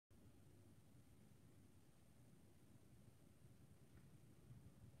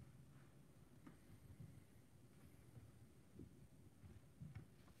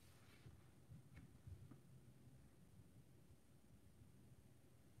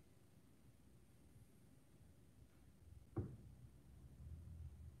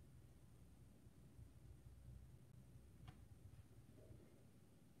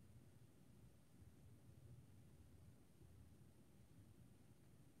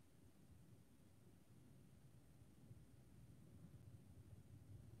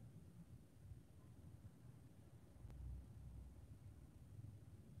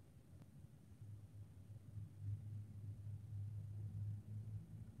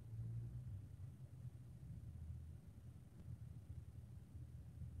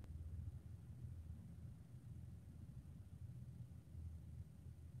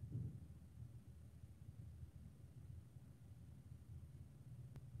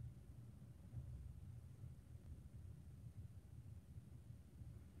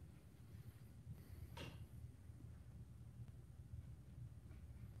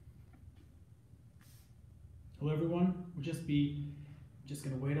Hello everyone. We'll just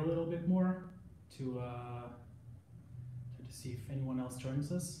gonna wait a little bit more to see if anyone else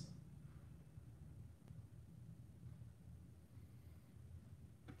joins us.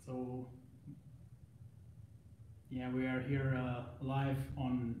 So yeah, we are here live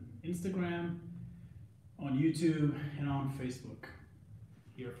on Instagram, on YouTube, and on Facebook.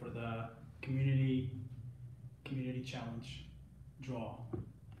 Here for the community challenge draw.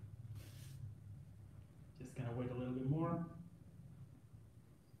 Just gonna wait a little bit more.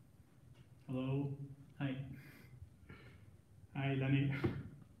 Hello, hi, hi, Danny.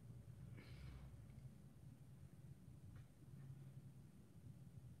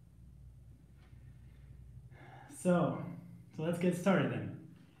 So let's get started then.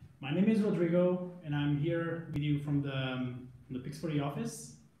 My name is Rodrigo, and I'm here with you from the Pix4D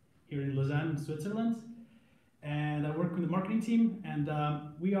office here in Lausanne, Switzerland. And I work with the marketing team, and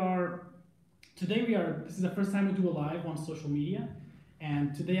today this is the first time we do a live on social media.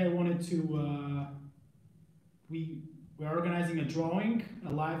 And today I wanted to, we're organizing a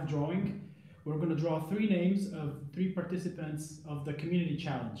live drawing. We're going to draw 3 names of 3 participants of the community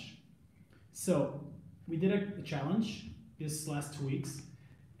challenge. So we did a challenge this last 2 weeks,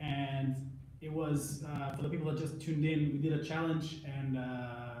 and it was, for the people that just tuned in, we did a challenge, and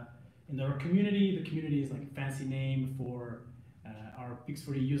in our community, the community is like a fancy name for our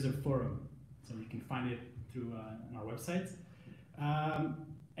Pix4D user forum. So you can find it through on our website.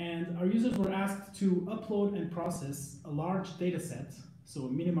 And our users were asked to upload and process a large data set, so a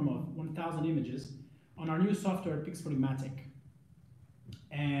minimum of 1,000 images, on our new software Pix4Dmatic.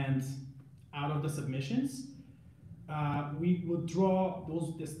 And out of the submissions, we would draw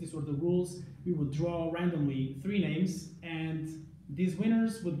these were the rules. We would draw randomly 3 names, and these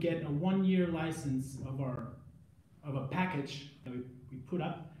winners would get a 1-year license of a package that we put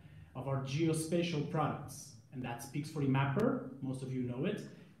up of our geospatial products. And that's Pix4D Mapper, most of you know it,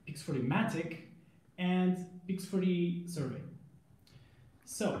 Pix4Dmatic, and Pix4D Survey.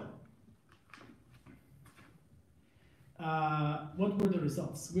 So, what were the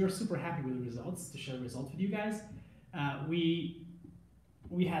results? We are super happy with the results, to share the results with you guys. We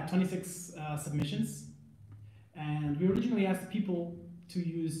had 26 submissions, and we originally asked people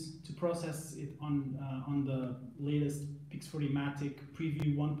to process it on the latest Pix4Dmatic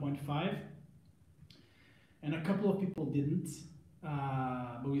Preview 1.5. And a couple of people didn't,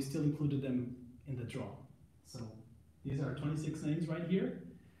 but we still included them in the draw. So these are 26 names right here.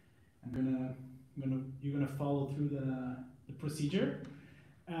 You're gonna follow through the procedure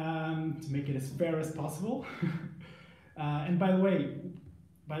to make it as fair as possible. And by the way,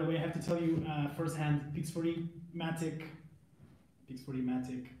 I have to tell you firsthand, Pix4Dmatic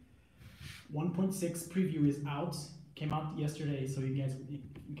 1.6 preview is out. Came out yesterday, so you guys,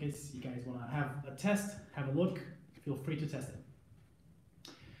 in case you guys want to have a test, have a look, feel free to test it.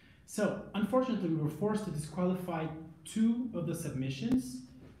 So, unfortunately, we were forced to disqualify 2 of the submissions.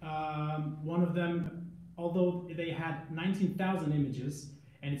 One of them, although they had 19,000 images,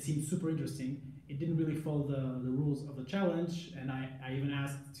 and it seemed super interesting, it didn't really follow the rules of the challenge, and I even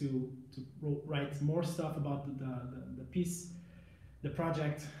asked to write more stuff about the piece, the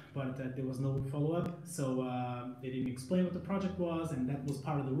project, but there was no follow-up, so they didn't explain what the project was, and that was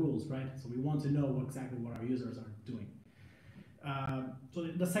part of the rules, right? So we want to know exactly what our users are doing. So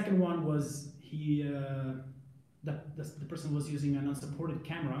the second one was the person was using an unsupported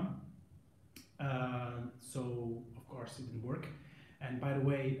camera, so of course it didn't work. And by the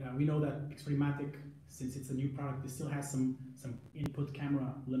way, we know that Pix4Dmatic, since it's a new product, it still has some input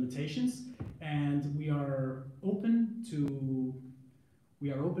camera limitations, and we are open to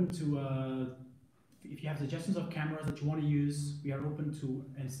if you have suggestions of cameras that you want to use, we are open to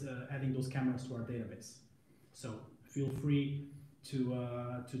adding those cameras to our database. So feel free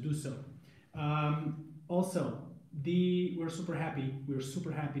to do so. Also, we're super happy. We're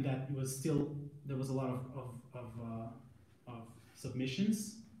super happy that there was a lot of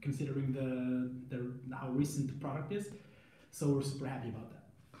submissions, considering how recent the product is. So we're super happy about that.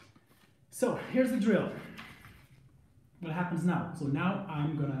 So here's the drill. What happens now? So now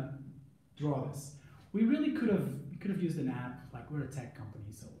I'm gonna draw this. We really could have used an app. Like, we're a tech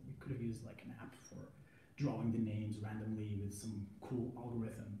company, so we could have used like an app for drawing the names randomly with some cool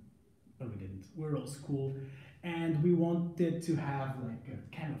algorithm, but we didn't. We're old school, and we wanted to have like a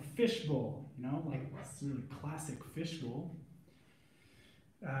kind of fishbowl, you know, like this really classic fishbowl.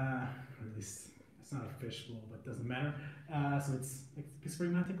 Or at least it's not a fishbowl, but it doesn't matter. So it's like the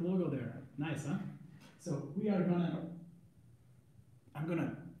Pix4Dmatic logo there. Nice, huh? So we are gonna. I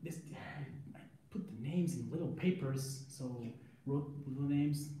put the names in little papers, so wrote the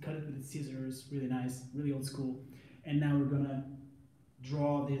names, cut it with the scissors, really nice, really old school. And now we're gonna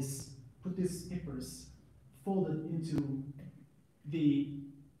draw this, put these papers folded into the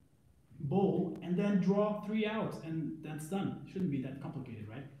bowl, and then draw 3 out, and that's done. Shouldn't be that complicated,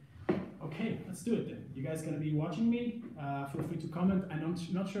 right? Okay, let's do it then. You guys gonna be watching me? Feel free to comment. I'm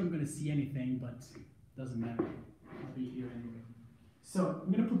not sure I'm gonna see anything, but doesn't matter. I'll be here anyway. So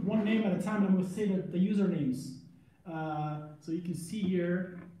I'm gonna put one name at a time, and I'm gonna say the usernames. So you can see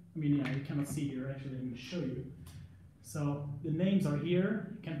here. I mean, yeah, you cannot see here. Actually, I'm gonna show you. So the names are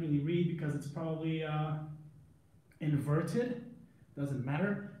here. You can't really read because it's probably inverted. Doesn't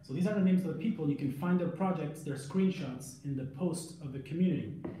matter. So these are the names of the people. You can find their projects, their screenshots in the post of the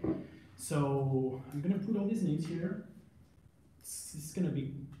community. So I'm gonna put all these names here. It's gonna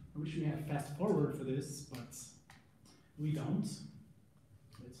be, I wish we had fast forward for this, but we don't.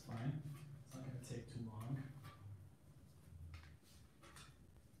 It's fine. It's not gonna take too long.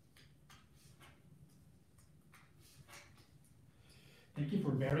 Thank you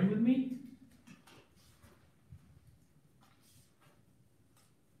for bearing with me.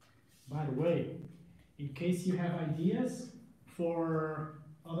 By the way, in case you have ideas for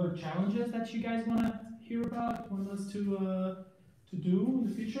other challenges that you guys want to hear about, want us to do in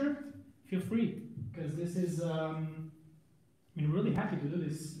the future, feel free, because this is, I'm really happy to do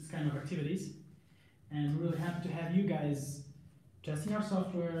this kind of activities, and really happy to have you guys testing our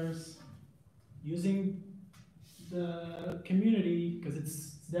softwares, using the community, because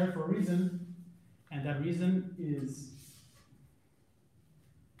it's there for a reason, and that reason is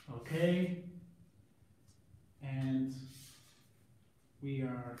okay, and we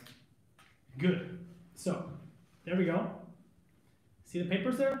are good. So there we go. See the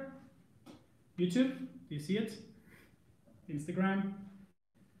papers there? YouTube, do you see it? Instagram,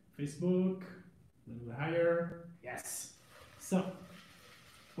 Facebook, a little bit higher. Yes. So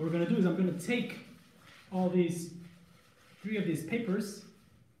what we're gonna do is I'm gonna take all these 3 of these papers,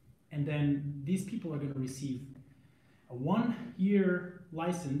 and then these people are gonna receive a 1-year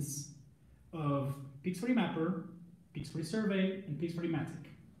license of Pix4D Mapper, Pix4D Survey, and Pix4Dmatic.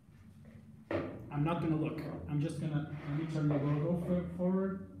 I'm not gonna look. I'm just gonna, let me turn the logo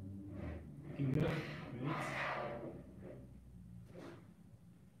forward. Looking good. Wait.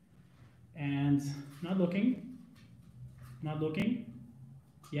 And not looking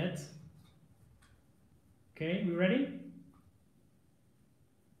yet. Okay, we ready?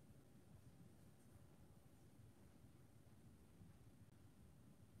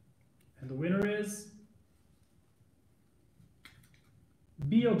 And the winner is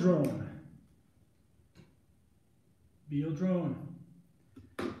Biodrone. Biodrone.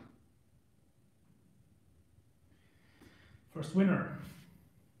 First winner.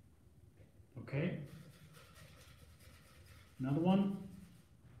 Okay. Another one.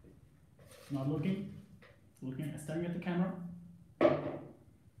 Not looking. Looking, staring at the camera. The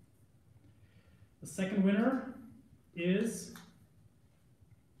second winner is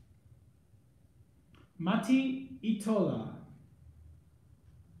Mati Itola.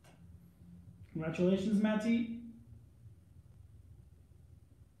 Congratulations, Mati.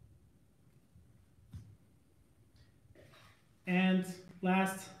 And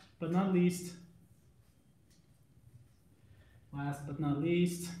last but not least,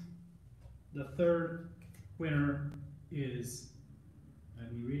 the third winner is,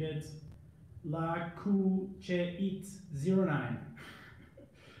 let me read it, La Kucheit09.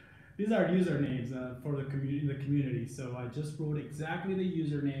 These are usernames for the community, so I just wrote exactly the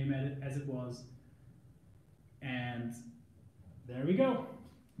username as it was, and there we go.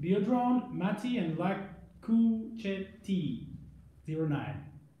 Biodrone, Mati, and La Kucheit09.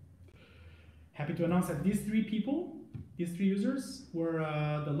 Happy to announce that these 3 people, these 3 users, were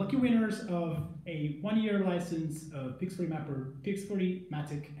the lucky winners of a 1-year license of Pix4D Mapper,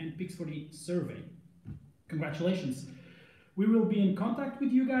 Pix4Dmatic, and Pix4D Survey. Congratulations. We will be in contact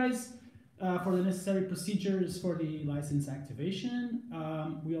with you guys for the necessary procedures for the license activation.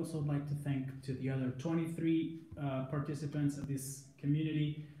 We also would like to thank to the other 23 participants of this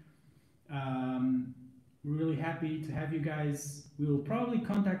community. We're really happy to have you guys. We will probably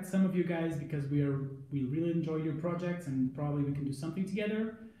contact some of you guys because we really enjoy your projects, and probably we can do something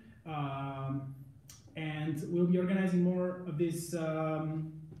together. And we'll be organizing more of these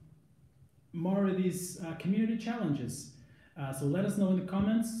community challenges. So let us know in the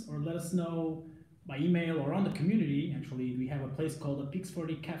comments, or let us know by email or on the community. Actually, we have a place called the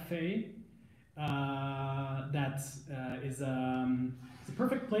Pix4D Cafe that is it's a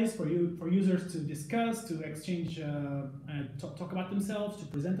perfect place for users to discuss, to exchange, talk about themselves, to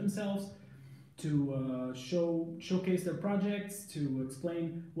present themselves. to showcase their projects, to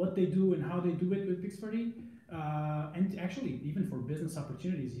explain what they do and how they do it with Pix4D. And actually, even for business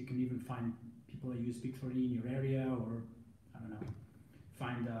opportunities, you can even find people that use Pix4D in your area, or I don't know,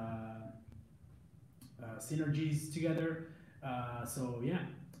 find synergies together. So yeah.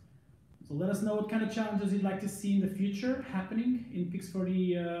 So let us know what kind of challenges you'd like to see in the future happening in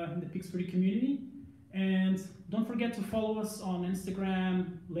Pix4D, in the Pix4D community. And don't forget to follow us on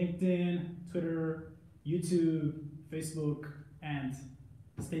Instagram, LinkedIn, Twitter, YouTube, Facebook, and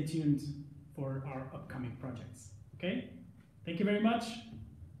stay tuned for our upcoming projects. Okay? Thank you very much.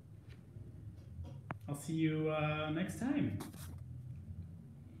 I'll see you next time.